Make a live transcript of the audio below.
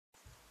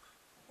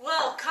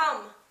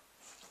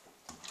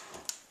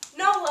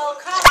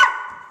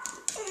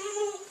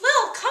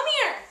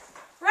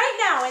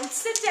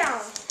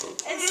down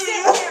and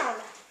sit down.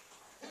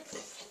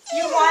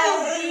 You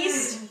wild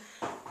beast.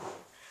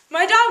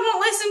 My dog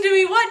won't listen to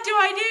me. What do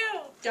I do?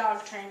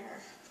 Dog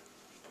trainer.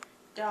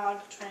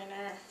 Dog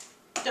trainer.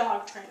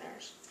 Dog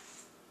trainers.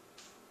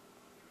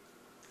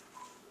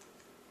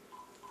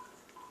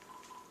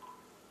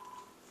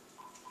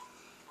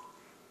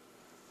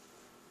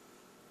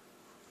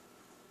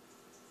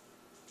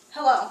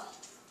 Hello.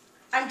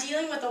 I'm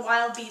dealing with a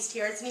wild beast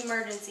here. It's an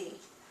emergency.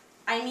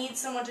 I need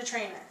someone to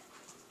train her.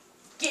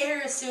 Get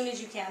her as soon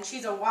as you can.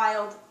 She's a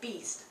wild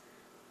beast.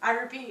 I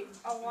repeat,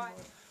 a wild.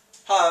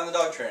 Hi, I'm the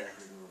dog trainer.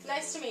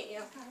 Nice to meet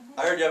you.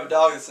 I heard you have a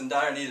dog that's in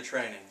dire need of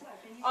training.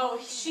 Oh,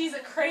 she's a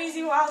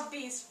crazy wild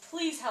beast.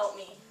 Please help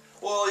me.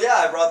 Well,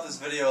 yeah, I brought this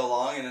video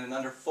along, and in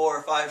under 4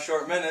 or 5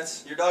 short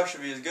minutes, your dog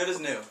should be as good as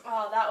new.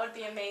 Oh, that would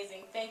be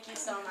amazing. Thank you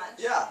so much.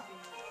 Yeah.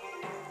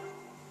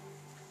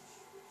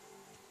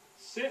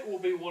 Sit will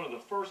be one of the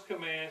first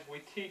commands we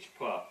teach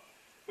Pup.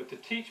 But to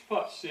teach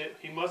Pup sit,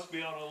 he must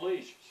be on a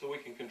leash so we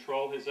can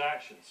control his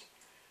actions.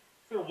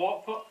 We're going to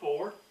walk Pup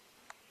forward,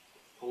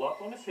 pull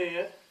up on his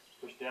head,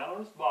 push down on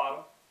his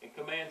bottom, and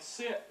command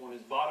sit when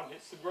his bottom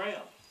hits the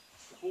ground.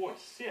 Good boy,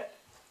 sit,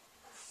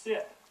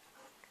 sit.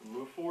 We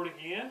move forward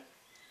again.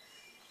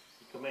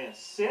 We command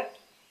sit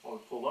while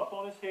we pull up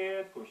on his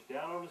head, push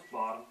down on his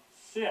bottom,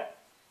 sit,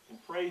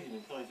 and praise him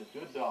until he's a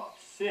good dog.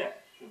 Sit,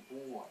 good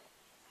boy.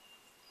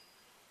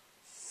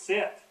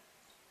 Sit,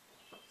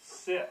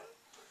 sit.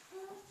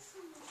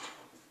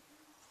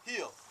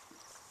 Heel.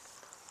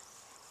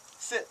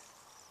 Sit.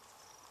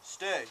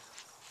 Stay.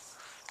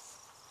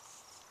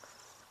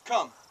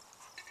 Come.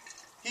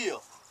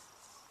 Heel.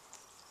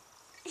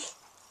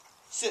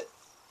 Sit.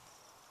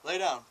 Lay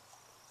down.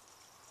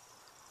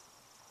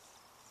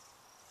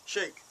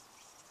 Shake.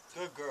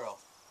 Good girl.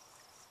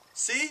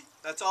 See?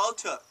 That's all it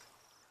took.